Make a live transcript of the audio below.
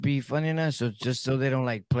be funny enough. So just so they don't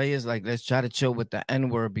like players, like let's try to chill with the N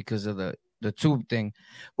word because of the tube thing.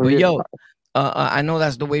 But Yeah, yo, I know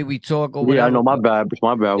that's the way we talk or yeah, I whatever, know. My but bad. It's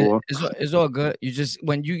my bad, boy. it's all good. You just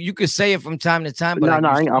when you could say it from time to time, but No, like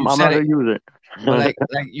no, you I'm not said gonna it, use but it.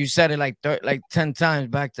 like you said it like 10 times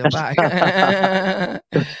back to back.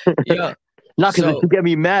 Yo, Not because so you get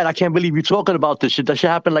me mad. I can't believe you're talking about this shit. That shit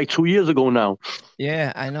happened like 2 years ago now.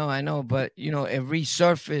 yeah, I know, but it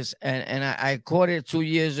resurfaced, and I caught it 2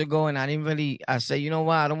 years ago, and I didn't really. I said, you know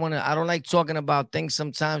what, I don't like talking about things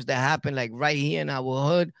sometimes that happen like right here in our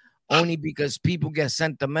hood, only because people get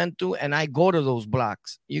sentimental, and I go to those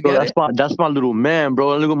blocks. You Bro, get it? that's my little man,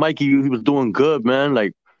 bro. Little Mikey, he was doing good, man.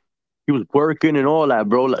 Like he was working and all that,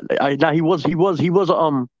 bro. Like, now he was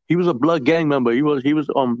a blood gang member. He was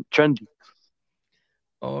trendy.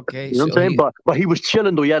 Okay, You know what so I'm saying? he But he was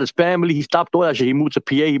chilling though. He had his family. He stopped all that shit. He moved to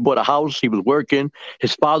PA. He bought a house. He was working.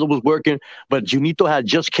 His father was working. But Junito had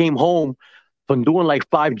just came home from doing like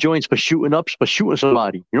 5 joints for shooting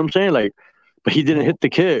somebody. You know what I'm saying? Like, but he didn't who hit the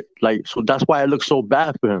kid. Like, so that's why it looks so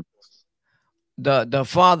bad for him. the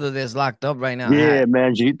father that's locked up right now Yeah, had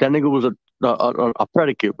man. That nigga was a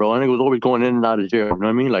predicate, bro. That nigga was always going in and out of jail. You know what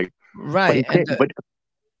I mean? Like, but right, he came,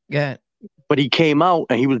 yeah, but he came out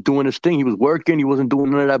and he was doing his thing. He was working. He wasn't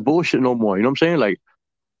doing none of that bullshit no more. You know what I'm saying? Like,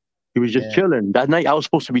 he was just yeah, chilling. That night, I was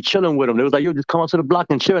supposed to be chilling with him. They was like, "Yo, just come out to the block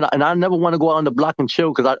and chill." And I never want to go out on the block and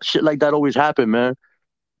chill because shit like that always happen, man.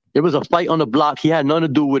 There was a fight on the block. He had nothing to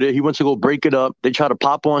do with it. He went to go break it up. They tried to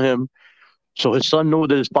pop on him. So his son knew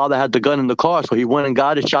that his father had the gun in the car. So he went and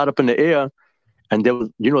got it, shot up in the air. And there was,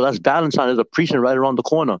 that's Valentine. There's a precinct right around the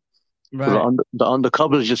corner. So right. the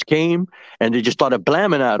undercovers just came and they just started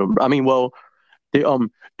blamming at him. I mean, well, they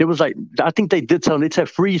there was like, I think they did tell him. They said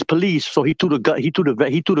freeze police. So he threw the gun. He threw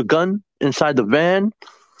the gun inside the van,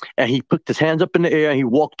 and he put his hands up in the air and he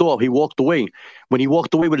walked off. He walked away. When he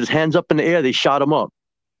walked away with his hands up in the air, they shot him up.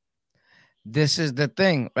 This is the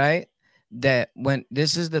thing, right? That when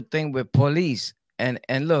this is the thing with police, and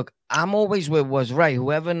look, I'm always with what's right.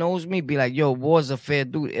 Whoever knows me, be like, yo, war's a fair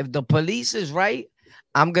dude. If the police is right,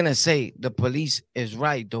 I'm gonna say the police is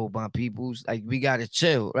right, though, my peoples. Like we gotta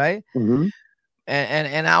chill, right? Mm-hmm.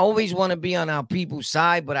 And I always want to be on our people's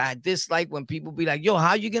side, but I dislike when people be like, "Yo,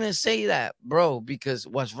 how you gonna say that, bro?" Because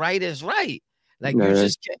what's right is right. Like Yeah.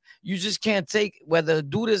 you just can't take whether a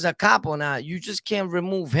dude is a cop or not. You just can't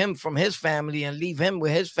remove him from his family and leave him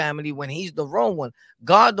with his family when he's the wrong one.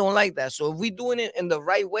 God don't like that. So if we doing it in the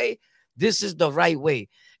right way, this is the right way.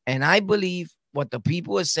 And I believe what the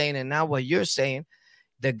people are saying, and now what you're saying.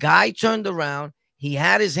 The guy turned around. He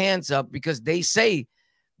had his hands up because they say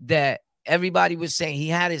that everybody was saying he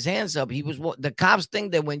had his hands up. He was the cops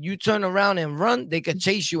think that when you turn around and run, they could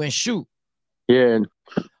chase you and shoot. Yeah.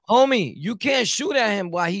 Homie, you can't shoot at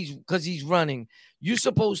him while because he's running. You're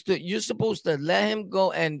supposed to let him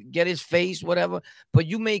go and get his face, whatever, but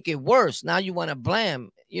you make it worse. Now you want to blame,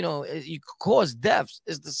 you cause deaths.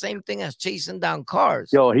 It's the same thing as chasing down cars.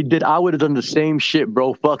 Yo, he did. I would have done the same shit,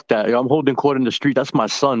 bro. Fuck that. Yo, I'm holding court in the street. That's my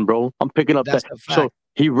son, bro. I'm picking up that. That's a So fact.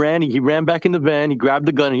 he ran. He ran back in the van. He grabbed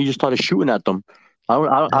the gun and he just started shooting at them. I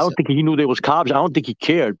That's don't think he knew they was cops. I don't think he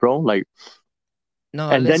cared, bro. Like, no,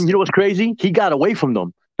 and then you listen. know what's crazy? He got away from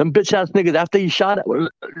them. Them bitch ass niggas. After he shot at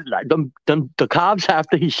like, the cops.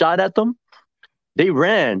 After he shot at them, they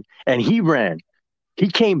ran and he ran. He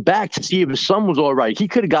came back to see if his son was all right. He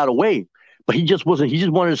could have got away, but he just wasn't. He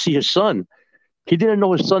just wanted to see his son. He didn't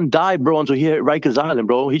know his son died, bro, until he hit Rikers Island,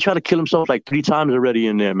 bro. He tried to kill himself like 3 times already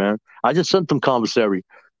in there, man. I just sent him commissary.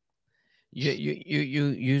 You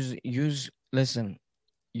listen.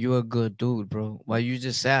 You're a good dude, bro. While you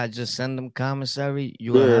just said I just send them commissary,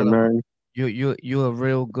 you a Yeah, hell of man. you a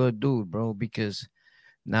real good dude, bro. Because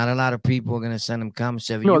not a lot of people are gonna send them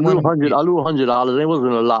commissary. You know, You want to a little $100. It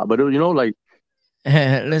wasn't a lot, but it was, like,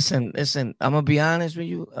 listen. I'm gonna be honest with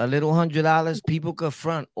you. A little $100, people could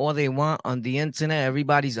front all they want on the internet.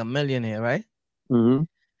 Everybody's a millionaire, right? mm-hmm.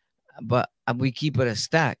 But we keep it a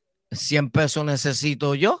stack. 100 pesos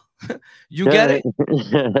necesito yo. You get Yeah.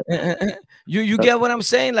 it? You get what I'm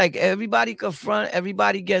saying? Like everybody could front,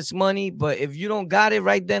 everybody gets money, but if you don't got it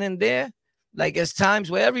right then and there, like it's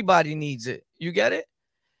times where everybody needs it. You get it?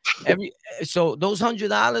 Every so those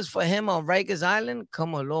 $100 for him on Rikers Island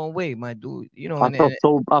come a long way, my dude.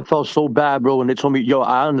 I felt so bad, bro, when they told me, yo,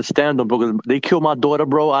 I understand them because they killed my daughter,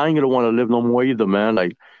 bro. I ain't gonna want to live no more either, man.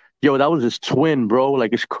 Like, yo, that was his twin, bro.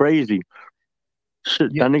 Like, it's crazy.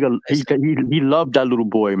 Shit, you that nigga, listen, he loved that little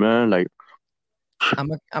boy, man. Like,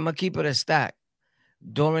 I'm gonna keep it a stack.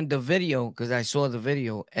 during the video, because I saw the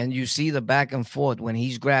video, and you see the back and forth when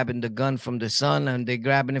he's grabbing the gun from the son and they're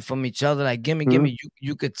grabbing it from each other, like, give Mhm. me,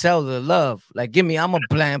 you could tell the love, like, give me, I'm a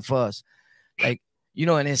plan for us. Like,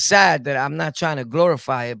 and it's sad that I'm not trying to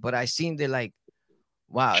glorify it, but I seen that, like,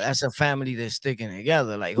 wow, that's a family that's sticking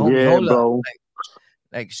together. Like, homie, Yeah, hold up. bro.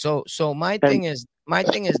 Like, so And my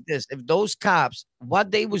thing is this: if those cops,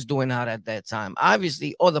 what they was doing out at that time,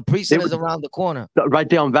 obviously, the they precinct were is around the corner. right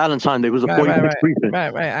there on Valentine. There was a Right, right, 46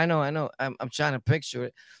 right, precinct. right. I know. I'm trying to picture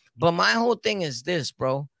it, but my whole thing is this,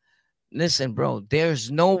 bro. Listen, bro.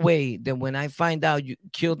 There's no way that when I find out you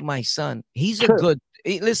killed my son, he's a good.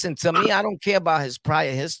 Listen to me. I don't care about his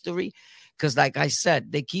prior history, because, like I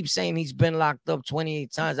said, they keep saying he's been locked up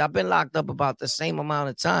 28 times. I've been locked up about the same amount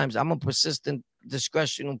of times. I'm a persistent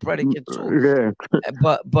discretional predicate too. Yeah,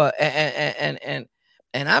 But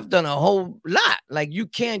and I've done a whole lot. Like, you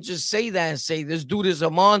can't just say that and say this dude is a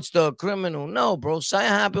monster, a criminal. No, bro. Something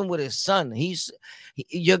happened with his son.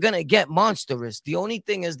 You're gonna get monstrous. The only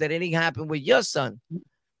thing is that it ain't happened with your son.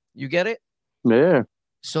 You get it? yeah.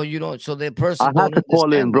 So you don't. So the I person had don't to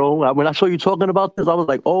call in, understand it. bro. When I saw you talking about this, I was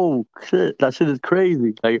like, "Oh shit, that shit is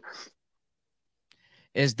crazy." Like,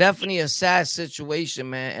 It's definitely a sad situation,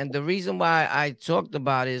 man. And the reason why I talked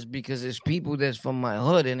about it is because it's people that's from my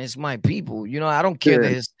hood and it's my people. I don't care yeah,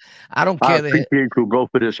 that I don't I care that appreciate you, bro,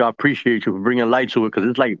 for this. I appreciate you for bringing light to it because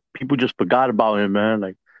it's like people just forgot about him, man.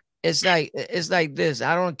 Like, it's like this.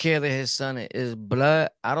 I don't care that his son is blood.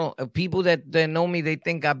 I don't. People that know me, they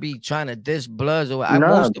think I be trying to diss bloods. Or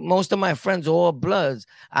nah, most of my friends are all bloods.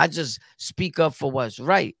 I just speak up for what's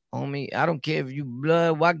right, homie. I don't care if you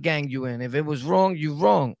blood, what gang you in. If it was wrong, you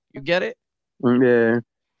wrong. You get it? yeah.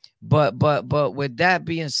 But with that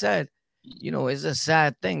being said, it's a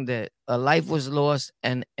sad thing that a life was lost,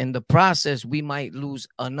 and in the process, we might lose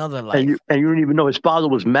another And you life. and you didn't even know his father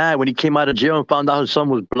was mad when he came out of jail and found out his son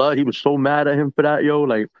was blood. He was so mad at him for that, yo.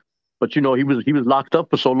 Like, but he was locked up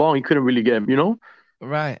for so long he couldn't really get him.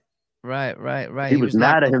 Right, right. He He was was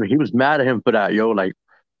mad locked at up. him. He was mad at him for that, yo. Like,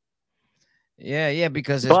 Yeah,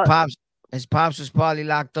 because his but pops his pops was probably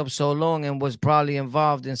locked up so long and was probably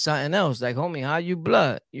involved in something else. Like, homie, how you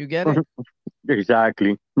blood? You get it?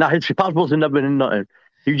 exactly. Now his pops wasn't never in nothing.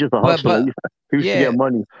 He was just a But hustler. but He used to get yeah,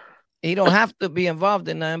 money. he don't have to be involved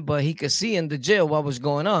in nothing, but he could see in the jail what was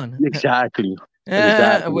going on. Exactly.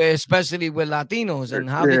 Exactly. Especially with Latinos. And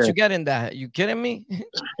how did Yeah. you get in that? You kidding me?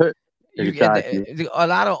 Exactly. A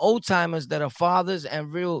lot of old timers that are fathers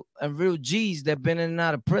and real G's that been in and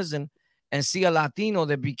out of prison and see a Latino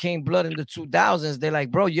that became blood in the 2000s. They're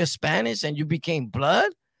like, bro, you're Spanish and you became blood.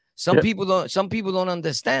 Some Yeah. people don't. Some people don't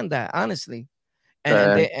understand that, honestly, and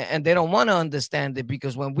and Uh, they and they don't want to understand it,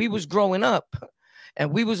 because when we was growing up,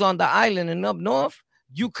 and we was on the island and up north,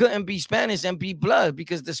 you couldn't be Spanish and be blood,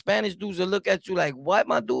 because the Spanish dudes will look at you like, what,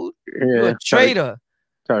 my dude? You a yeah. traitor.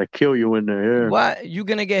 Try to kill you in there. What? You're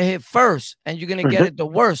gonna get hit first, and you're gonna Yeah. get it the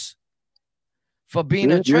worst for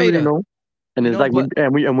being Yeah. a You already traitor. know. And it's like But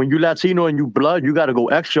when you Latino and you blood, you got to go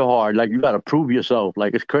extra hard. Like you got to prove yourself.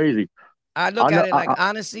 Like it's crazy. I look I at know. it like,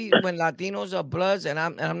 honestly, when Latinos are bloods, and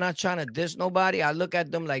I'm not trying to diss nobody, I look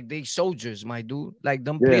at them like they soldiers, my dude. Like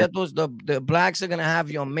them Yeah. prietos, the blacks are gonna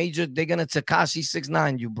have you on major. They're gonna Takashi 6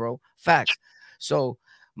 9 you, bro. Facts. So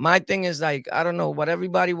my thing is, like, I don't know what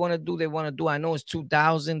everybody want to do. They want to do. I know it's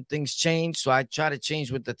 2000, things change, so I try to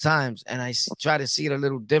change with the times, and I try to see it a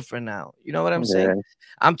little different now. You know what I'm saying? Yeah.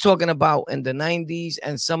 I'm talking about in the 90s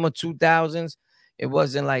and summer 2000s. It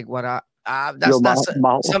wasn't like what Yo, that's not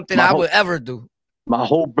something my I whole would ever do. my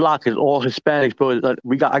whole block is all Hispanics, bro. Like,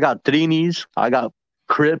 I got Trinis, I got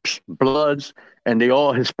Crips, Bloods, and they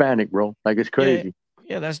all Hispanic, bro. Like it's Yeah, crazy.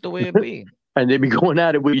 yeah, that's the way it be. And they be going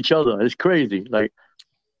at it with each other. It's crazy. Like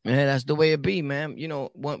Yeah, that's the way it be, man.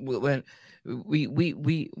 When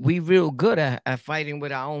we real good at fighting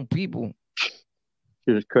with our own people,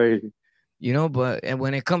 it's crazy. but and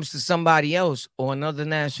when it comes to somebody else or another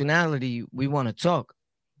nationality, we want to talk.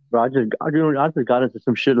 Bro, I just got into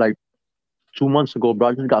some shit like 2 months ago, bro.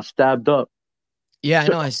 I just got stabbed up. Yeah, I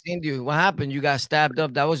know. I seen you. What happened? You got stabbed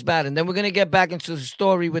up. That was bad. And then we're gonna get back into the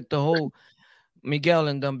story with the whole Miguel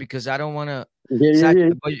and them, because I don't want to. Yeah, yeah,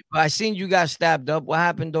 But I seen you got stabbed up. What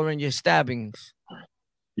happened during your stabbings?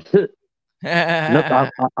 yeah. Look, Yeah,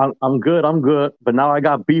 I'm good. I'm good. But now I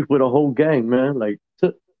got beef with a whole gang, man. Like,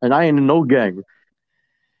 and I ain't in no gang.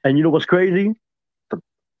 And you know what's crazy?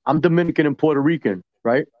 I'm Dominican and Puerto Rican,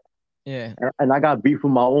 right? And I got beef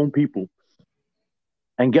with my own people.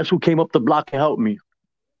 And guess who came up the block and helped me?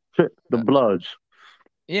 The Bloods.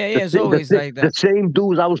 yeah. It's always like The that. same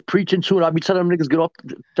dudes I was preaching to, and I be telling them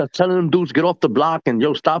niggas telling them dudes get off the block and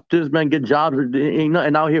yo stop this man, get jobs. There ain't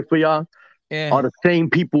nothing out here for y'all. are Yeah. the same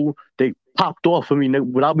people they popped off of me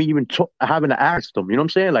without me even having to ask them. You know what I'm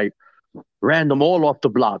saying? Like random all off the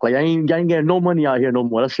block. Like I ain't getting no money out here no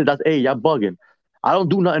more. That's hey, y'all bugging. I don't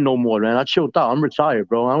do nothing no more, man. I chilled out. I'm retired,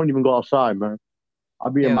 bro. I don't even go outside, man.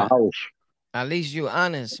 I'll be in Yeah, my man. house. At least you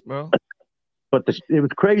honest, bro. But it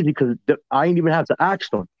was crazy because I didn't even have to ask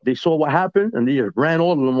them. They saw what happened and they just ran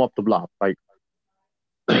all of them off the block. Like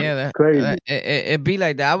Yeah, crazy. it be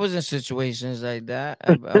like that. I was in situations like that.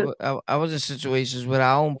 I was in situations with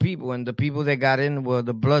our own people, and the people that got in were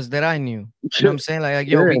the Bloods that I knew. You know what I'm saying? Like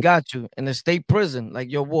yo, we Yeah. got you in the state prison.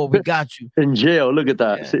 Like yo, war, we got you. In jail. Look at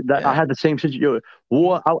that. Yeah, See, that I yeah. had the same situation.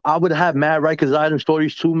 War. I would have had mad Rikers Island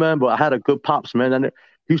stories too, man. But I had a good pops, man. And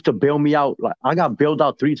he used to bail me out. Like I got bailed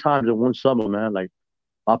out 3 times in one summer, man. Like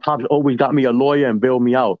my pops always got me a lawyer and bailed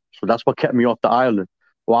me out. So that's what kept me off the island.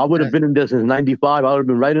 Well, I would have That, been in there since '95. I would have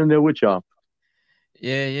been right in there with y'all.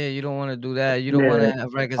 yeah, yeah. You don't want to do that. You don't want Yeah, to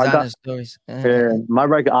have records I got. honest stories. My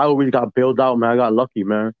record. I always got bailed out, man. I got lucky,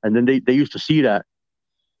 man. And then they used to see that.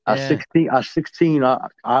 Yeah. At 16,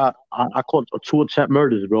 I caught 2 attempt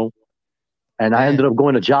murders, bro. And I Damn. ended up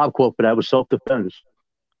going to job court for that. It was self defense.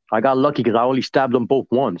 I got lucky because I only stabbed them both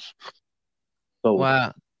once. So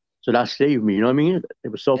Wow. so that saved me. You know what I mean? It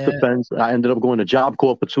was self Yeah. defense. I ended up going to job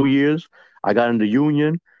court for 2 years. I got in the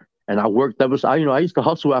union, and I worked. I used to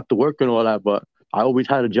hustle after work and all that, but I always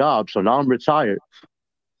had a job. So now I'm retired.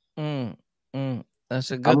 Mm, that's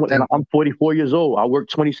a good thing. I'm 44 years old. I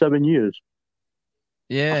worked 27 years.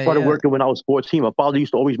 I Yeah, started yeah, working when I was 14. My father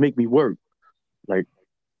used to always make me work. Like,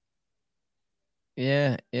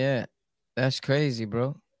 yeah, yeah. That's crazy,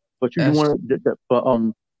 bro. but you That's want,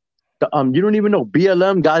 but you don't even know.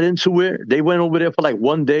 BLM got into it. They went over there for like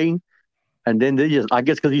one day, and then they just, I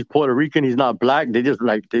guess, because he's Puerto Rican, he's not black. They just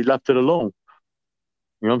like they left it alone.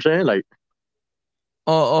 You know what I'm saying? Like,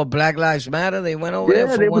 oh, Black Lives Matter. They went over there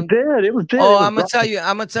yeah, for they was one. there. They was there. They Oh, was I'm gonna tell dropping. you.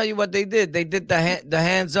 I'm gonna tell you what they did. They did the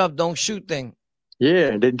hands up, don't shoot thing.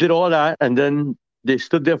 Yeah, they did all that, and then they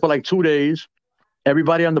stood there for like 2 days.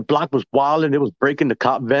 Everybody on the block was wild, and they was breaking the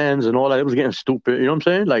cop vans and all that. It was getting stupid. You know what I'm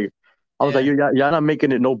saying? Like, I was like, Yeah, y'all not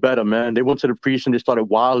making it no better, man. They went to the precinct and they started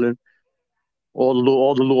wilding. All the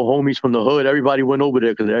little homies from the hood, everybody went over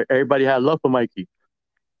there because everybody had love for Mikey.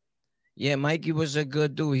 yeah. Mikey was a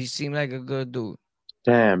good dude. He seemed like a good dude.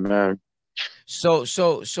 Damn, man. So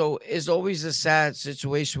it's always a sad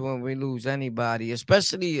situation when we lose anybody,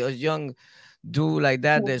 especially a young dude like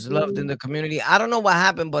that that's loved in the community. I don't know what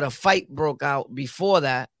happened, but a fight broke out before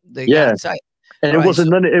that. They Yeah, got tight. and All right. So,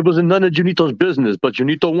 it wasn't none of Junito's business. But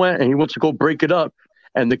Junito went and he went to go break it up,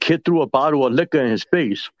 and the kid threw a bottle of liquor in his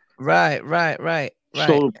face. right.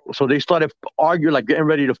 So they started arguing, like getting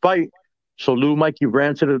ready to fight. So Lil Mikey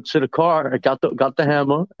ran to the car and got the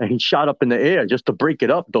hammer and he shot up in the air just to break it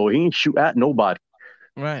up. Though he didn't shoot at nobody.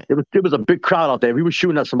 Right. It was a big crowd out there. If he was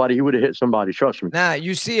shooting at somebody, he would have hit somebody. Trust me. Now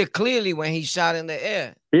you see it clearly when he shot in the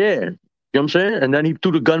air. Yeah, you know what I'm saying. And then he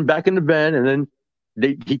threw the gun back in the van, and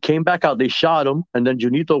then he came back out. They shot him, and then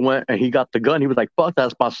Junito went and he got the gun. He was like, "Fuck,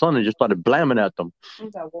 that's my son," and just started blamming at them.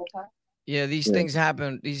 Yeah, these Yeah, things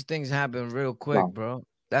happen. These things happen real quick, no. bro.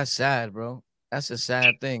 That's sad, bro. That's a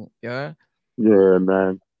sad thing. Yeah, Yeah,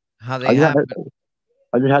 man. how I they just, happen.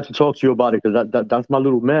 I just had to talk to you about it because that's my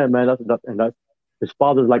little man, man. That's his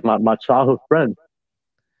father's like my childhood friend.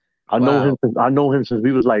 Wow. I know him since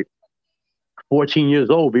we was like 14 years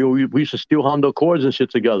old. We used to steal Honda Accords and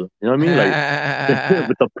shit together. You know what I mean? Like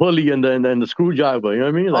with the pulley and the screwdriver. You know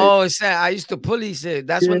what I mean? Like Oh, it's sad. I used to pulley shit.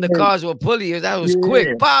 That's yeah, when the cars were pulley. That was yeah.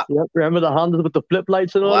 quick. Pop. Yep. Remember the Hondas with the flip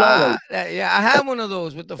lights and all Wow. that? Yeah, I had one of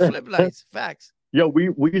those with the flip Like lights. Facts. yo, we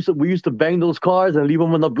used to bang those cars and leave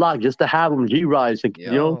them on the block just to have them G rides,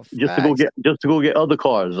 Yo, facts. just to go get other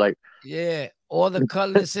cars. Like Yeah. All the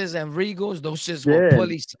cutlasses and Regals, those shits were yeah,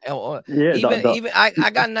 pulleys. yeah. Even I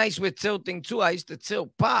got nice with tilting too. I used to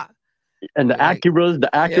tilt pop. And Like, The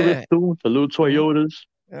Acuras yeah. too, the little Mhm.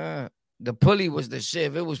 Toyotas. The pulley was the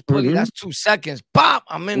shit. If it was pulley, Mm-hmm. that's 2 seconds. Pop,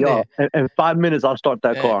 I'm in Yeah, there. in 5 minutes I'll start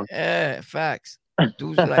that car. Yeah, facts.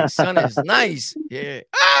 Dudes be like, son is nice. Yeah.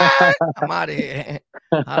 Ah, I'm out of here.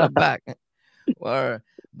 Holla back. Or,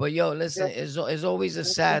 but yo, listen, it's always a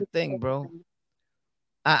sad thing, bro.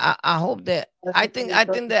 I hope that I think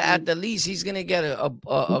that at the least he's gonna get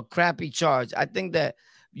a crappy charge. I think that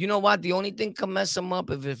you know what the only thing can mess him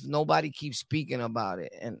up if nobody keeps speaking about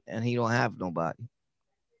it and he don't have nobody.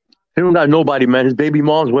 He don't got nobody, man. His baby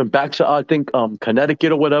moms went back to I think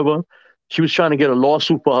Connecticut or whatever. She was trying to get a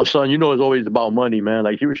lawsuit for her son. You know, it's always about money, man.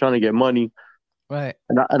 Like she was trying to get money, Right.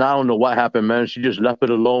 and I don't know what happened, man. She just left it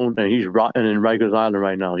alone, and he's rotting in Rikers Island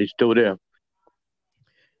right now. He's still there.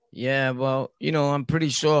 Yeah, well, I'm pretty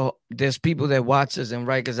sure there's people that watch us in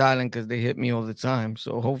Rikers Island because they hit me all the time.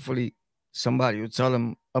 So hopefully somebody will tell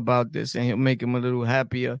him about this and he'll make him a little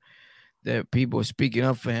happier that people are speaking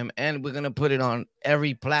up for him. And we're gonna put it on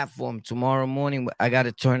every platform tomorrow morning. I got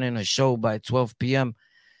to turn in a show by 12 p.m.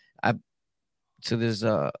 I to this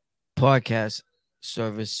podcast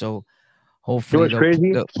service. So You know hopefully what's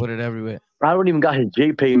crazy? they'll put it everywhere. I don't even got his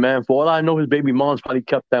JPay, man. For all I know, his baby mom's probably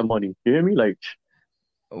kept that money. You hear me? Like,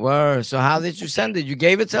 Word. So how did you send it? You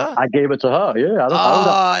gave it to her? I gave it to her. Yeah, I don't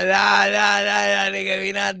got. Oh, nah, nigga.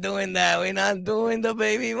 We're not doing that. We're not doing the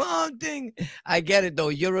baby mom thing. I get it though.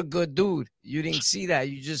 You're a good dude. You didn't see that.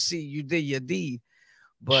 You just see you did your deed.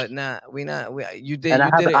 But nah, we not. And You did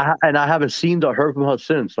it. I haven't seen or heard from her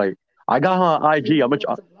since. Like, I got her on IG.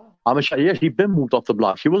 Yeah, she been moved off the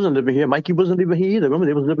block. She wasn't living here. Mikey wasn't living here either. Remember,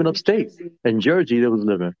 they was living upstate in Jersey. They was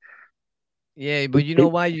living. Yeah, but you know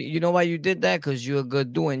why you did that? Because you're a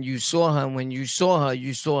good dude. And you saw her. And when you saw her,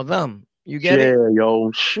 you saw them. You get Yeah, it?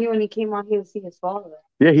 yo. He only came out here to see his father.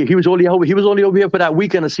 Yeah, he was only over here for that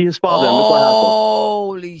weekend to see his father. And look what happened.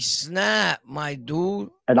 Holy snap, my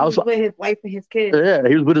dude! And He I was was with his wife and his kids. Yeah,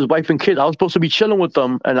 he was with his wife and kids. I was supposed to be chilling with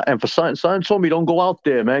them, and for son told me don't go out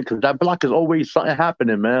there, man, because that block is always something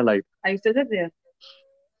happening, man. Like, I used to live there.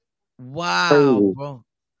 Wow, crazy. bro.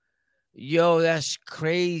 Yo, that's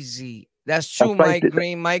crazy. That's That's true, right. Mike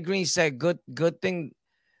Green. Mike Green said, "Good thing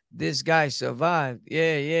this guy survived."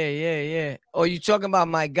 Yeah, yeah, yeah, yeah. Oh, you talking about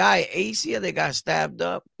my guy Ace here? They got stabbed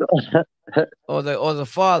up, or the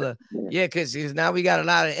father? Yeah, because now we got a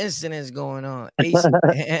lot of incidents going on.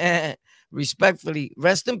 Ace, respectfully,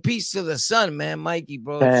 rest in peace to the son, man, Mikey,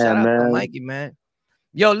 bro. Shout Damn, out to man. Mikey, man.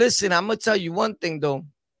 Yo, listen, I'm gonna tell you one thing though.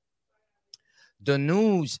 The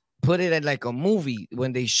news put it at like a movie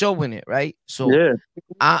when they showing it, right? So Yeah,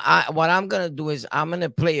 I what I'm gonna do is I'm gonna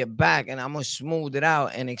play it back and I'm gonna smooth it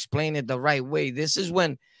out and explain it the right way. This is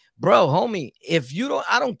when, bro, homie, if you don't,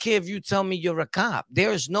 I don't care if you tell me you're a cop.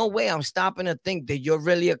 There is no way I'm stopping to think that you're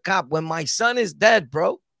really a cop when my son is dead,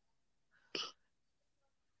 bro.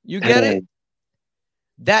 You get it?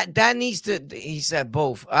 damn. That needs to. He said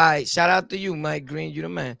both. All right, shout out to you, Mike Green. You the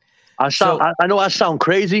man. So I know I sound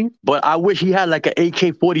crazy, but I wish he had like an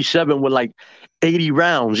AK-47 with like 80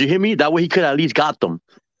 rounds. You hear me? That way he could at least got them.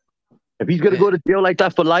 If he's gonna eh, go to jail like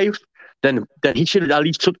that for life, then he should have at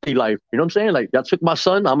least took their life. You know what I'm saying? Like that took my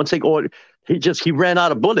son. I'm gonna take all. He ran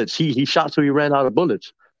out of bullets. He shot so he ran out of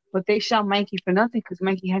bullets. But they shot Mikey for nothing because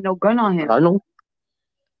Mikey had no gun on him. I know.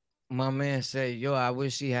 my man said, "Yo, I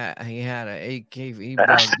wish he had an AK. He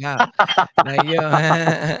bugged out." Like yo,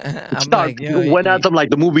 I'm Start like yo, went at them like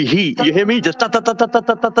the movie Heat. You hear me? Just ta ta ta ta ta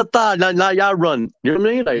ta ta ta ta. Now y'all run. You know what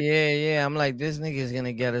I mean? Like, yeah, yeah. I'm like, this nigga is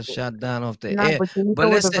gonna get us shot down off the Nah, air. but you need But to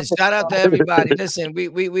with listen, the shout out to everybody. Listen, we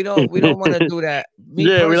don't want to do that. Me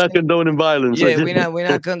yeah, we're not personally, condoning violence. yeah, we're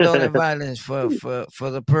not condoning violence for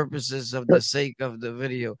the purposes of the sake of the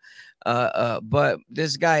video. But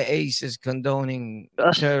this guy Ace is condoning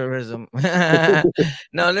terrorism.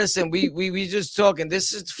 No, listen, we just talking.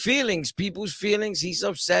 This is feelings, people's feelings. He's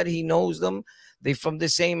upset. He knows them. They from the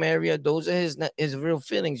same area. Those are his real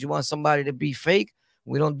feelings. You want somebody to be fake?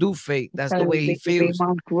 We don't do fake. That's the way he baby feels.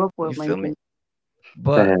 mom grew up You with feel me? Mikey.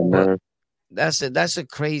 But Damn, but man. that's a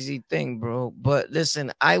crazy thing, bro. But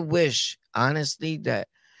listen, I wish honestly that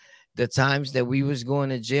the times that we was going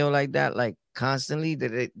to jail like that, like constantly,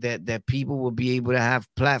 that people will be able to have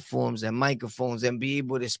platforms and microphones and be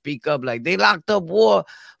able to speak up. Like they locked up War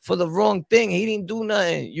for the wrong thing. He didn't do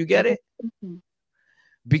nothing. You get it?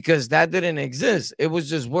 Because that didn't exist. It was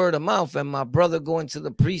just word of mouth. And my brother going to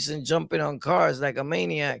the precinct, jumping on cars like a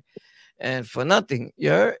maniac, and for nothing. You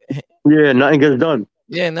heard? Yeah, nothing gets done.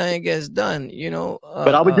 Yeah, nothing gets done.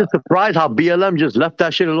 But I was just surprised how BLM just left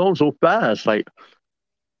that shit alone so fast. Like,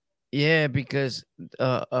 Yeah, because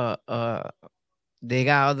uh uh uh they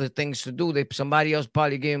got other things to do. Somebody else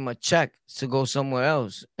probably gave him a check to go somewhere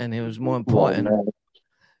else, and it was more oh, important. man.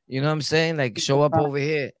 You know what I'm saying? Like show up over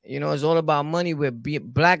here. It's all about money. With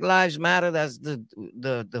Black Lives Matter, that's the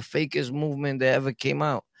fakest movement that ever came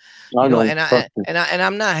out. I know. And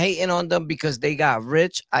I'm not hating on them because they got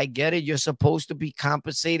rich. I get it. You're supposed to be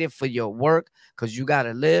compensated for your work because you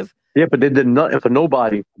gotta live. Yeah, but they did nothing for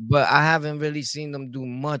nobody. But I haven't really seen them do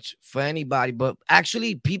much for anybody. But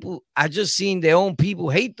actually, I just seen their own people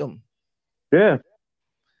hate them. Yeah.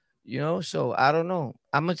 So I don't know.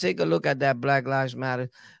 I'm gonna take a look at that Black Lives Matter,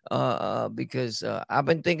 because I've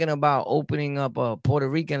been thinking about opening up a Puerto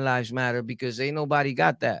Rican Lives Matter because ain't nobody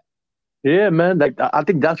got that. Yeah, man. Like I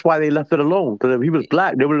think that's why they left it alone. Because if he was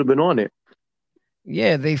black, they would have been on it.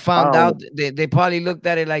 Yeah, they I found don't. out. They probably looked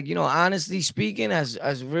at it like, honestly speaking,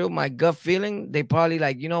 as real, my gut feeling, they probably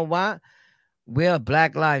like, you know what? We're a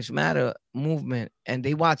Black Lives Matter movement, and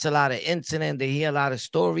they watch a lot of internet. They hear a lot of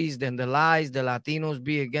stories. Then the lies, the Latinos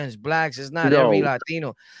be against blacks. It's not every Yo,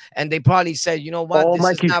 Latino, and they probably said, you know what? all This is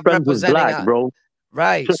Mikey's not friends was representing black, us, bro.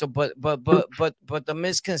 right? So, but the He's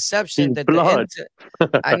misconception that the blood.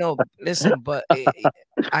 internet. I know. Listen, but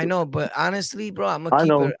I know. But honestly, bro, I'm gonna I keep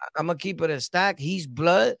know. it. I'm gonna keep it a stack. He's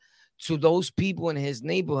blood to those people in his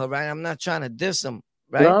neighborhood, right? I'm not trying to diss him,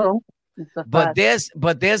 right? No, It's a But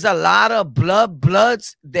fact. there's a lot of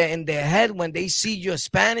bloods that in their head when they see you're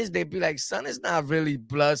Spanish, they be like, son, it's not really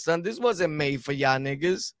blood, son. This wasn't made for y'all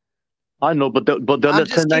niggas. I know, but they'll I'm let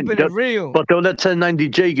just keeping it real. but they'll let 1090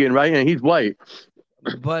 Jake in, right? And he's white.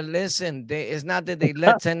 But listen, it's not that they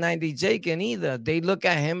let 1090 Jake in either. They look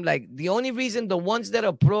at him like the only reason the ones that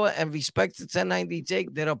applaud and respect to 1090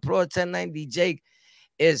 Jake, that applaud 1090 Jake,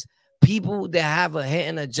 is people that have a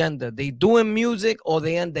hidden agenda. They doing music or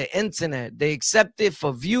they on the internet. They accept it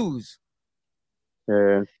for views.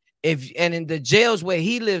 Yeah. If and in the jails where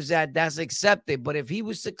he lives at, that's accepted. But if he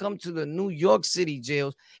was to come to the New York City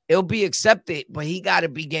jails, it'll be accepted. But he got to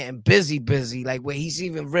be getting busy, like where he's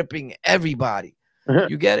even ripping everybody.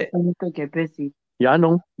 You get it? I need to get busy. Yeah, I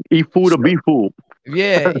know. Eat food or So, be food.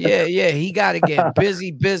 yeah. He got to get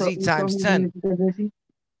busy So, times he 10. needs to get busy.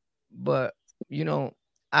 But you know,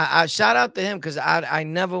 I shout out to him because I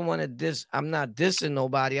never want to diss. I'm not dissing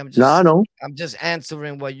nobody. No, I know. I'm just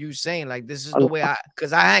answering what you saying. Like this is the way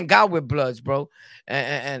because I hang out with bloods, bro,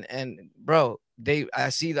 and bro,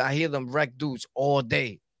 I hear them wreck dudes all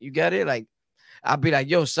day. You get it? Like I'll be like,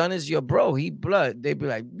 yo, son is your bro. He blood. They be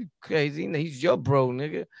like, you crazy? He's your bro,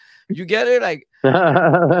 nigga. You get it? Like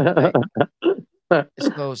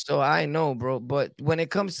so I know, bro. But when it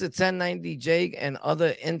comes to 1090 Jake and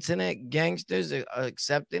other internet gangsters are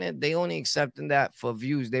accepting it, they only accepting that for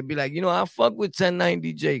views. They be like, I fuck with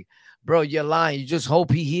 1090 Jake. Bro, you're lying. You just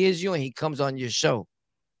hope he hears you and he comes on your show.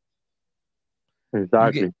 You get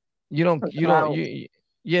Exactly. you don't Clout. you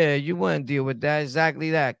yeah, you wouldn't deal with that.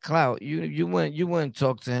 Exactly that. Clout. You wouldn't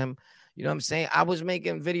talk to him. You know what I'm saying? I was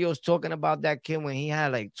making videos talking about that kid when he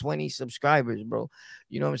had like 20 subscribers, bro.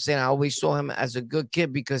 You know what I'm saying? I always saw him as a good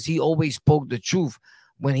kid because he always spoke the truth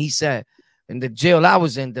when he said in the jail I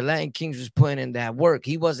was in, the Latin Kings was putting in that work.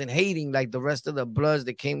 He wasn't hating like the rest of the bloods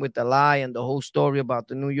that came with the lie and the whole story about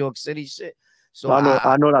the New York City shit. So I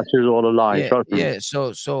know that shit's all a lie. yeah, Trust me. yeah.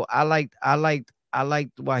 So I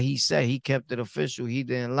liked what he said. He kept it official. He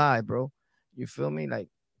didn't lie, bro. You feel me? Like,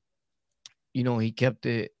 he kept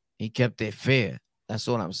it fair. That's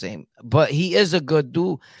what I'm saying. But he is a good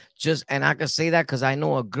dude. And I can say that because I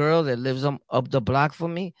know a girl that lives up the block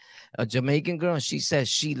from me, a Jamaican girl, and she says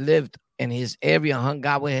she lived in his area, hung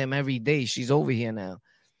out with him every day. She's over here now.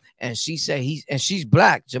 And she said she's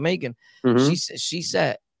black, Jamaican. Mm-hmm. She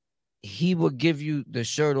said he would give you the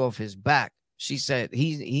shirt off his back. She said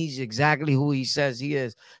he's exactly who he says he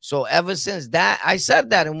is. So ever since that, I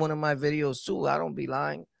said that in one of my videos too. I don't be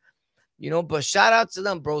lying. But shout out to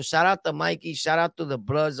them, bro. Shout out to Mikey. Shout out to the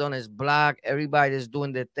Bloods on his block. Everybody that's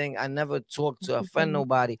doing their thing. I never talk to offend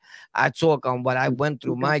nobody. I talk on what I went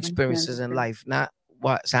through, my experiences in life, not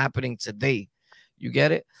what's happening today. You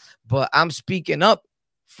get it? But I'm speaking up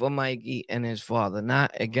for Mikey and his father,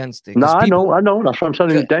 not against it. No, Because people, I know. That's what I'm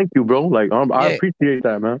telling you. Thank you, bro. Like, I yeah, appreciate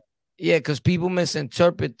that, man. yeah, because people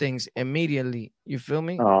misinterpret things immediately. You feel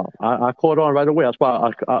me? I caught on right away. That's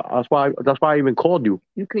why I even called you.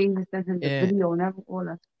 You could even send him the Yeah. video and all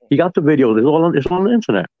that. He got the video. It's on the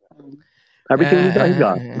internet. Everything he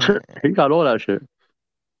got. He got all that shit.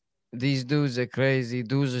 These dudes are crazy.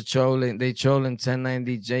 Dudes are trolling. They trolling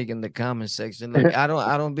 1090 Jake in the comment section. Look, I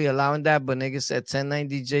don't be allowing that, but nigga said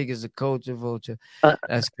 1090 Jake is a culture vulture.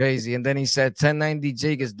 That's crazy. And then he said 1090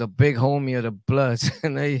 Jake is the big homie of the Bloods.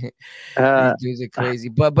 These dudes are crazy.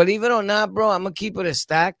 But believe it or not, bro, I'm gonna keep it a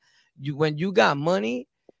stack. When you got money,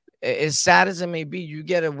 as sad as it may be, you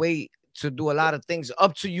get a way to do a lot of things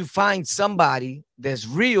up to you find somebody that's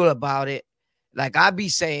real about it. Like I be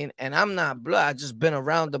saying, and I'm not blood. I just been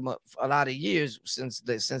around them a lot of years since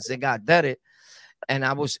they got deaded,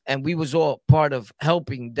 and we was all part of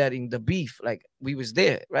helping deading the beef. Like we was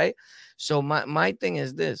there, right? So my thing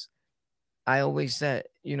is this: I always said,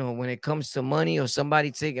 when it comes to money or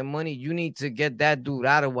somebody taking money, you need to get that dude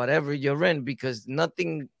out of whatever you're in because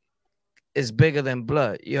nothing is bigger than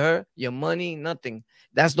blood. You heard? Your money, nothing.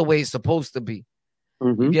 That's the way it's supposed to be.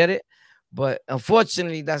 Mm-hmm. You get it? But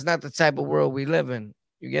unfortunately, that's not the type of world we live in.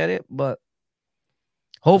 You get it? But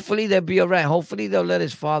hopefully they'll be all right. Hopefully they'll let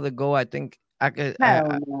his father go. I think I could.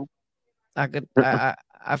 I could.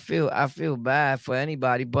 I feel bad for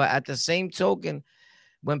anybody, but at the same token,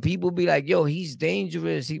 when people be like, "Yo, he's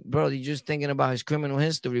dangerous," bro, he's just thinking about his criminal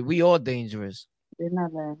history. We all dangerous. They're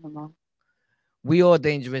not letting him out. We all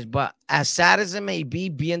dangerous. But as sad as it may be,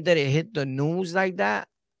 being that it hit the news like that,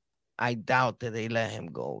 I doubt that they let him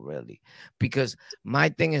go, really. Because my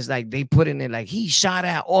thing is like they put in it like he shot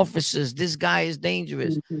at officers. This guy is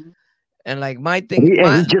dangerous. Mm-hmm. And like my thing,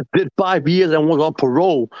 He just did 5 years and was on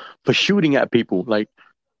parole for shooting at people. Like,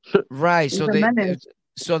 right. He's So a menace.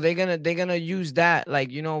 they're gonna use that.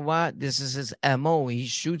 Like, you know what? This is his MO. He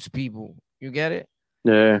shoots people. You get it?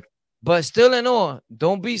 yeah, But still in all,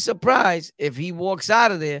 don't be surprised if he walks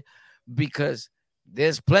out of there, because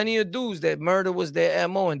there's plenty of dudes that murder was their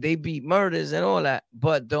MO and they beat murders and all that.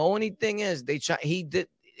 But the only thing is he did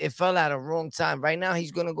it fell at a wrong time. Right now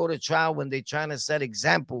he's gonna go to trial when they're trying to set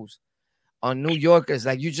examples on New Yorkers.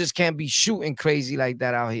 Like, you just can't be shooting crazy like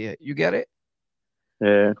that out here. You get it?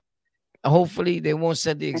 yeah. Hopefully they won't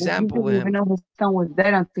set the And he example didn't with even him. know his son was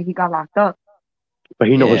dead until he got locked up. But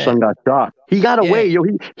he know his Yeah. son got shot. He got away, Yeah.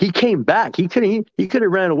 yo. He came back. He could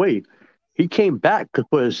have ran away. He came back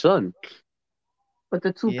for his son. But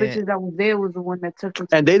the two Yeah. bitches that was there was the one that took him.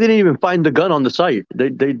 And they didn't even find the gun on the site.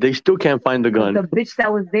 They still can't find the But gun. the bitch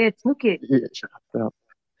that was there took it.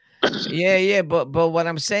 Yeah, but what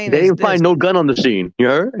I'm saying They is didn't this. find no gun on the scene. You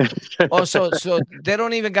heard? Oh, so they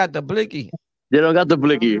don't even got the blicky. They don't got the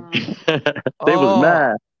blicky. They was Oh,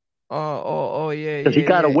 mad yeah, because he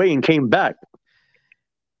got away and came back.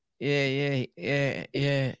 Yeah.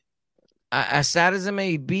 As sad as it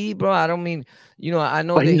may be, bro, I don't mean, I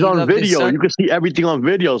know But that he's he on loved his video. son. You can see everything on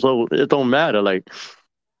video, so it don't matter. Like,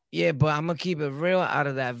 Yeah, but I'm gonna keep it real. Out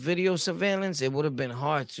of that video surveillance, it would have been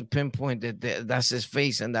hard to pinpoint that's his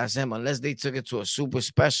face and that's him, unless they took it to a super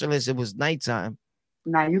specialist. It was nighttime.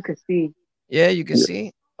 Now you could see. Yeah, you can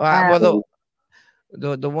see. Well,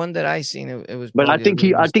 the one that I seen, it was. but I probably a think he,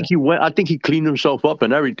 little I think he went. I think he cleaned himself up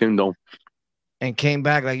and everything, though. and came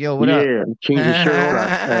back like, "Yo, what up?" Yeah, changed his shirt, all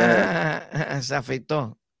that. Se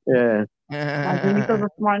afeitó. Yeah, Angelito's a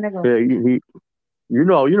smart nigga. yeah.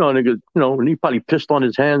 Nigga. And he probably pissed on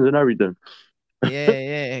his hands and everything.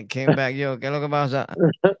 Yeah. Came back, yo. ¿Qué es lo que pasa?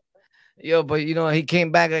 Yo, but he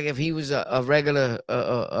came back like if he was a regular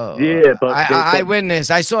Yeah, but eyewitness.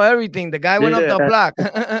 I saw everything. The guy went up the block.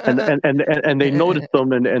 and they noticed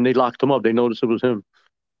him and they locked him up. They noticed it was him.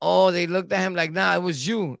 Oh, they looked at him like, nah, it was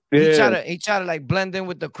you. Yeah. He tried to like blend in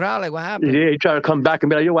with the crowd. Like, what happened? Yeah, he tried to come back and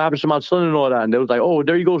be like, "Yo, what happened to my son and all that?" And they was like, "Oh,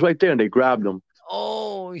 there he goes right there." And they grabbed him.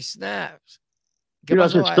 Oh, he snaps.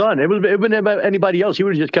 That's his son. It wouldn't about anybody else. He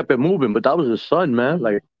would have just kept it moving, but that was his son, man.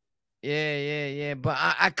 Like, yeah. But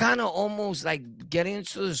I kind of almost like get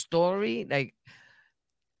into the story, like,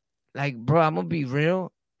 bro, I'm gonna be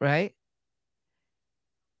real, right?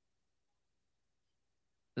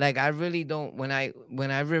 Like, I really don't, when I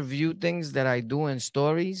review things that I do in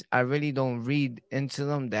stories, I really don't read into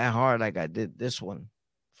them that hard like I did this one,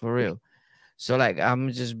 for real. So like,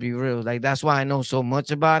 I'm just be real. Like, that's why I know so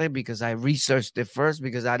much about it, because I researched it first,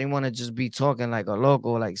 because I didn't want to just be talking like a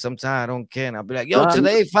loco. Like, sometimes I don't care. And I'll be like, yo,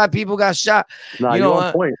 today 5 people got shot. Nah, you're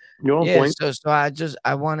on point. You're on point. So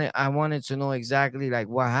I wanted to know exactly like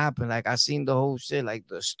what happened. Like, I seen the whole shit, like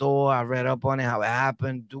the store. I read up on it, how it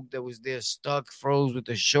happened. Duke that was there stuck, froze with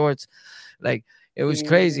the shorts. Like, it was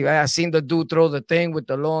crazy, right? I seen the dude throw the thing with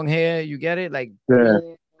the long hair. You get it? Like, yeah.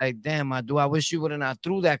 Like, damn, I wish you would have not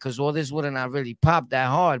threw that, because all this would have not really popped that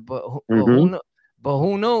hard. But who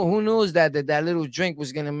knows that little drink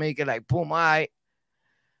was gonna make it like boom, all right.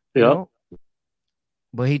 You know?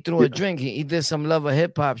 But he threw a drink. He did some love of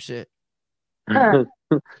hip hop shit. Like,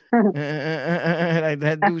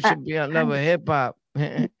 that dude should be on love of hip hop.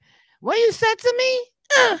 What you said to me?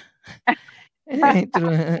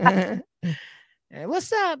 Hey,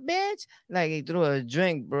 what's up, bitch? Like, he threw a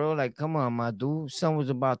drink, bro. Like, come on, my dude. Someone's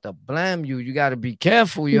about to blam you. You got to be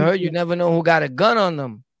careful. You heard? You never know who got a gun on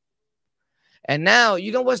them. And now,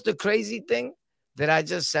 you know what's the crazy thing? That I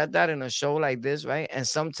just said that in a show like this, right? And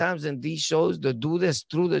sometimes in these shows, the dude that's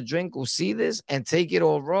through the drink will see this and take it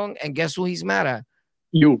all wrong. And guess who he's mad at?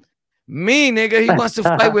 You. Me, nigga. He wants to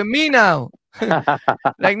fight with me now.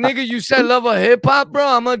 Like, nigga, you said love of hip hop, bro.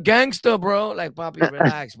 I'm a gangster, bro. Like, Poppy,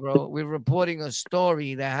 relax, bro. We're reporting a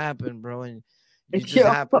story that happened, bro, and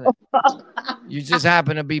you just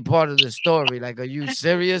happen to be part of the story. Like, are you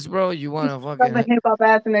serious, bro? You want to fucking hip hop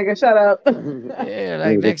ass nigga? Shut up. Yeah,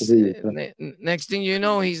 like next thing you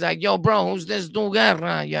know, he's like, yo, bro, who's this dude? You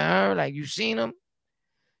heard? Like, you seen him?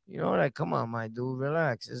 Like, come on, my dude,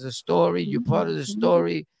 relax. It's a story. You're part of the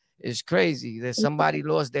story. It's crazy that somebody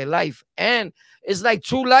lost their life, and it's like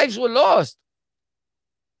 2 lives were lost.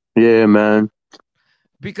 Yeah, man.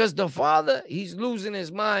 because the father, he's losing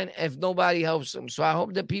his mind if nobody helps him. So I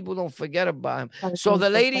hope that people don't forget about him. So the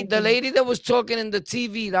lady that was talking in the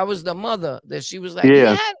TV, that was the mother. That she was like,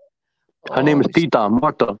 Yeah. yeah. Her name is Oh, Tita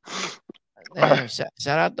Marta. damn! Shout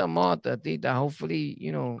out to Martha, Tita. Hopefully,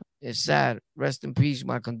 it's sad. Rest in peace.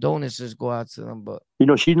 My condolences go out to them. But You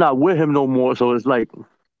know, she's not with him no more, so it's like,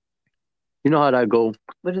 you know how that go.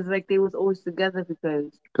 But it's like they was always together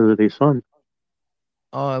because Because of their son.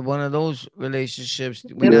 one of those relationships,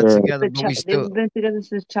 they we're not Yeah. together, but we still. they've been together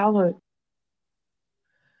since childhood.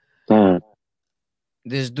 Damn.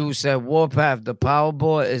 This dude said, Warpath, the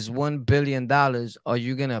Powerball is $1 billion. Are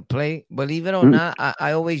you going to play? Believe it or Mm. not,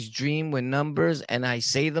 I always dream with numbers and I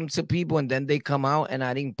say them to people and then they come out and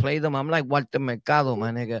I didn't play them. I'm like, what the mercado, my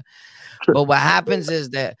nigga? But what happens is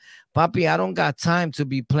that, Papi, I don't got time to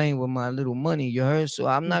be playing with my little money, you heard? So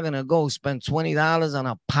I'm not going to go spend $20 on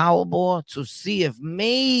a Powerball to see if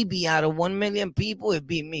maybe out of 1 million people, it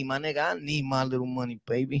be me, my nigga. I need my little money,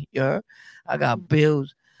 baby, you heard? I got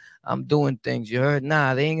bills. I'm doing things. You heard?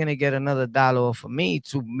 Nah, they ain't gonna get another dollar off of me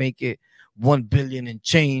to make it 1 billion and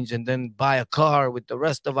change and then buy a car with the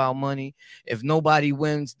rest of our money. If nobody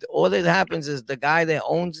wins, all that happens is the guy that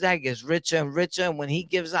owns that gets richer and richer. And when he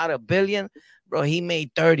gives out $1 billion, bro, he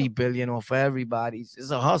made 30 billion off of everybody.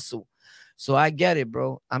 It's a hustle. So I get it,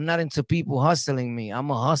 bro. I'm not into people hustling me.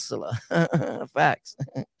 I'm a hustler. Facts.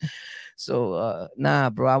 So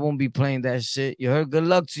nah, bro, I won't be playing that shit. You heard? Good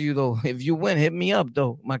luck to you though. If you win, hit me up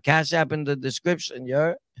though. My cash app in the description. You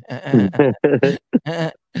heard?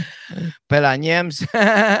 Pelañems.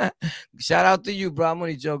 Shout out to you, bro. I'm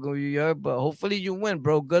only joking with you, you heard? But hopefully you win,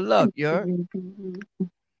 bro. Good luck, you heard?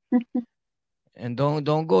 And don't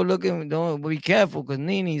go looking. Don't be careful because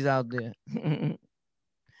Nini's out there.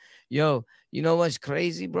 Yo, you know what's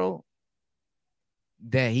crazy, bro?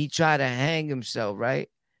 That he tried to hang himself, right?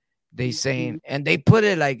 They saying, and they put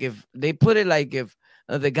it like if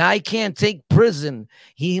the guy can't take prison,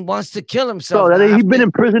 he wants to kill himself. Bro, he's been in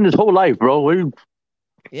prison his whole life, bro.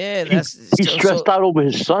 Yeah, he's stressed out over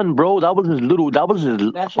his son, bro. That's his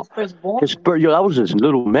firstborn. That was his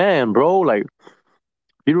little man, bro. Like,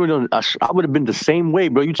 you know, I would have been the same way,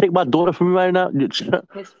 bro. You take my daughter from me right now.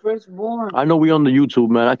 His firstborn. I know we on the YouTube,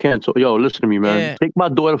 man. I can't. Yo, listen to me, man. Yeah. Take my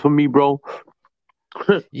daughter from me, bro.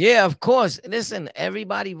 Yeah, of course. Listen,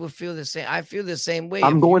 everybody will feel the same. I feel the same way.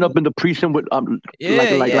 I'm going up in the precinct with like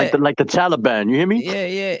the Taliban. You hear me?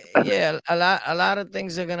 Yeah. A lot of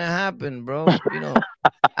things are gonna happen, bro. You know,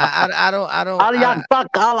 I don't.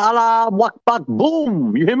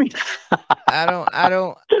 Boom. You hear me? I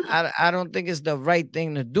don't think it's the right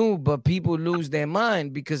thing to do, but people lose their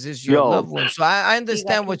mind because it's your loved one. So I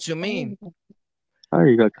understand what you mean. How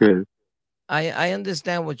you got kids? I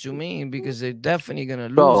understand what you mean because they're definitely gonna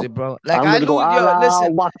lose it, bro. Like I lose,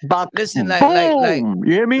 listen, like you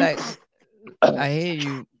hear me? Like, I hear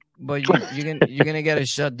you, but you're gonna get it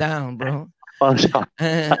shut down, bro.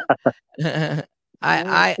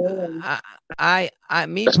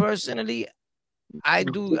 Me personally, I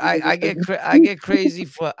get crazy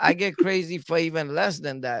for even less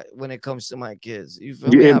than that when it comes to my kids. You feel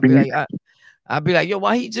me? I'll be like, yo,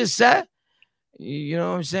 why he just said? You know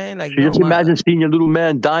what I'm saying? Like, just imagine seeing your little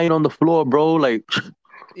man dying on the floor, bro. Like,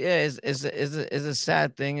 yeah, it's a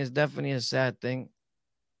sad thing. It's definitely a sad thing.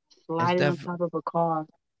 Sliding on top of a car.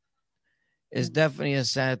 It's definitely a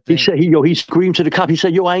sad thing. He said, he screamed to the cop. He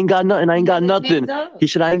said, yo, I ain't got nothing. He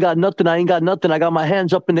said, I ain't got nothing. I got my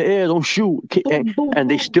hands up in the air. Don't shoot. And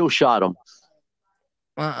they still shot him.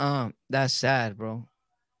 That's sad, bro.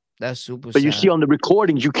 That's super sad. But you see on the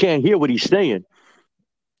recordings, you can't hear what he's saying.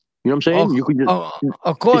 You know what I'm saying? You could just,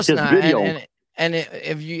 of course not. And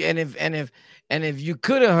if you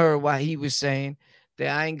could have heard what he was saying,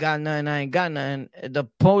 that I ain't got nothing. The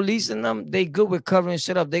police and them, they good with covering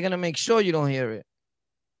shit up. They're gonna make sure you don't hear it.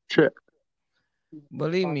 Sure.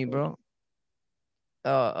 Believe me, bro.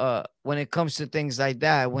 When it comes to things like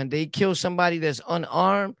that, when they kill somebody that's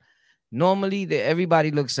unarmed, normally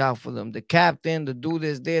everybody looks out for them. The captain, the dude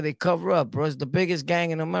that's there, they cover up, bro. It's the biggest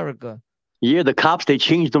gang in America. Yeah, the cops, they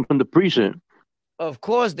changed them from the precinct. Of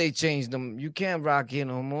course they changed them. You can't rock here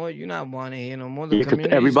no more. You're not wanted here no more. Yeah, because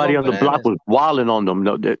everybody on the block was wilding on them.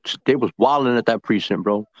 No, they was wilding at that precinct,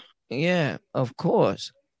 bro. Yeah, of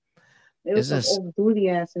course. It was some old booty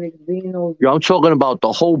ass and being old. Yo, I'm talking about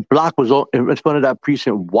the whole block was in front of that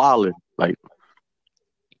precinct wilding. Like,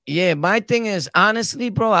 yeah, my thing is, honestly,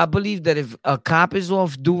 bro, I believe that if a cop is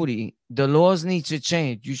off duty, The laws need to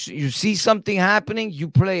change. You see something happening, you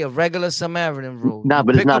play a regular Samaritan role. Nah, You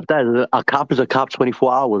but it's pick up. not that. A cop is a cop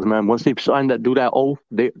 24 hours, man. Once they sign that, do that oath,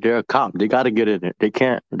 they're a cop. They got to get in it. They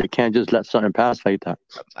can't just let something pass like that.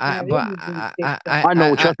 I, Nah, they but be doing thick stuff. I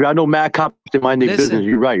know, trust me. I know mad cops. They mind their business. listen,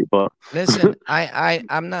 You're right, but listen.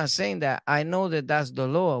 I'm not saying that. I know that that's the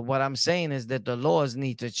law. What I'm saying is that the laws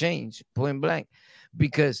need to change, point blank,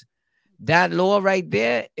 because that law right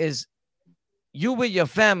there is you with your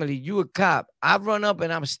family. You a cop. I run up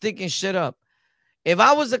and I'm sticking shit up. If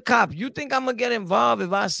I was a cop, you think I'm gonna get involved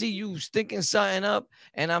if I see you sticking something up?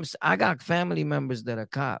 And I got family members that are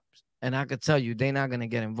cops, and I could tell you they're not gonna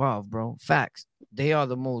get involved, bro. Facts. They are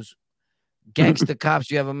the most gangster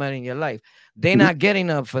cops you ever met in your life. They're not getting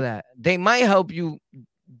up for that. They might help you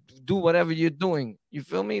do whatever you're doing. You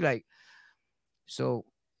feel me? Like, so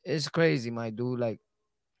it's crazy, my dude. Like,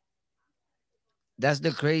 that's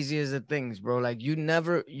the craziest of things, bro. Like, you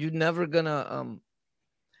never gonna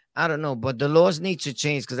I don't know, but the laws need to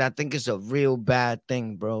change because I think it's a real bad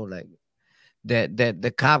thing, bro. Like that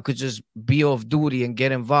the cop could just be off duty and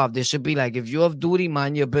get involved. There should be like, if you're off duty,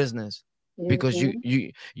 mind your business. Because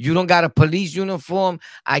you don't got a police uniform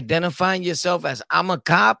identifying yourself as I'm a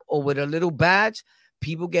cop or with a little badge.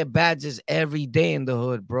 People get badges every day in the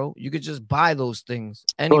hood, bro. You could just buy those things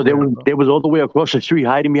anywhere. bro, they was all the way across the street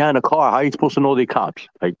hiding behind a car. How are you supposed to know they cops?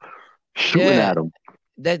 Like shooting at them.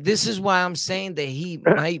 That this is why I'm saying that he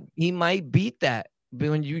might beat that.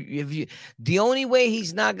 But the only way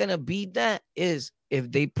he's not gonna beat that is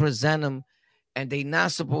if they present him and they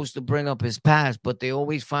not supposed to bring up his past, but they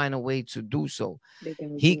always find a way to do so.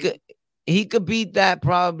 He could beat that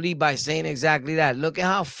probably by saying exactly that. Look at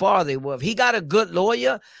how far they were. If he got a good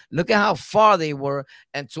lawyer, look at how far they were,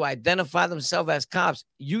 and to identify themselves as cops.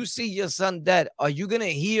 You see your son dead. Are you gonna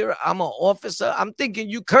hear I'm an officer? I'm thinking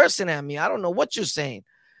you cursing at me. I don't know what you're saying.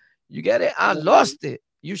 You get it? I lost it.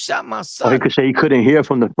 You shot my son. Or he could say he couldn't hear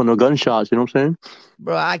from the gunshots. You know what I'm saying?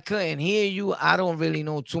 Bro, I couldn't hear you. I don't really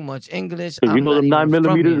know too much English. You know them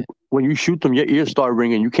 9mm, when you shoot them, your ears start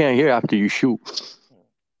ringing. You can't hear after you shoot.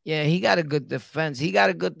 Yeah, he got a good defense.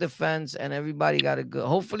 And everybody got a good.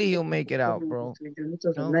 Hopefully he'll make it out, bro.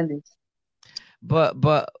 But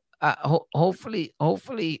hopefully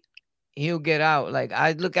he'll get out. Like,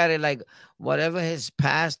 I look at it like whatever his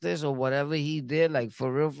past is or whatever he did, like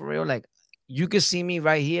for real, like you can see me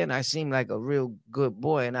right here and I seem like a real good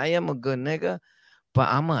boy and I am a good nigga, but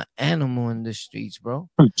I'm an animal in the streets, bro.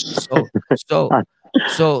 So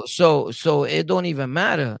it don't even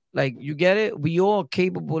matter. Like, you get it? We all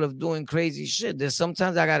capable of doing crazy shit. There's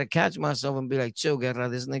sometimes I gotta catch myself and be like, chill, Guerra,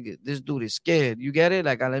 this dude is scared. You get it?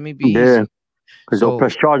 Like, let me be easy. Because they'll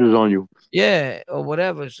press charges on you. Yeah, or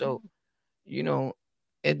whatever. So, you know,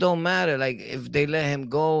 it don't matter. Like, if they let him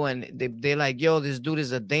go and they're like, yo, this dude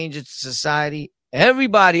is a danger to society.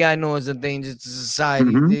 Everybody I know is a danger to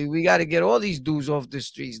society. We got to get all these dudes off the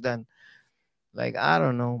streets then. Like, I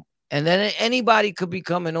don't know. And then anybody could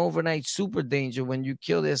become an overnight super danger when you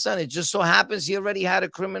kill their son. It just so happens he already had a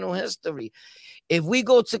criminal history. If we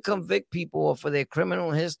go to convict people for their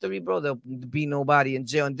criminal history, bro, there'll be nobody in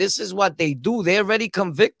jail. And this is what they do. They're already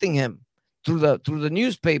convicting him through the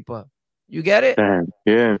newspaper. You get it?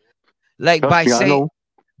 Yeah. Like,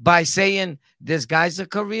 by saying this guy's a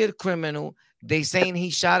career criminal, they saying he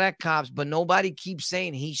shot at cops, but nobody keeps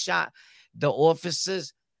saying he shot. The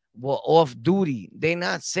officers were off duty. They're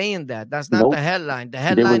not saying that. That's not the headline. The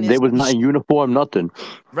headline they was not in uniform, nothing.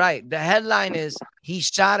 Right. The headline is he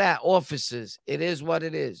shot at officers. It is what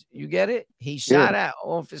it is. You get it? He shot at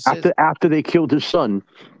officers. After they killed his son.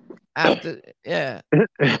 They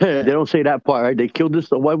don't say that part, right? They killed his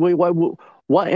son. Why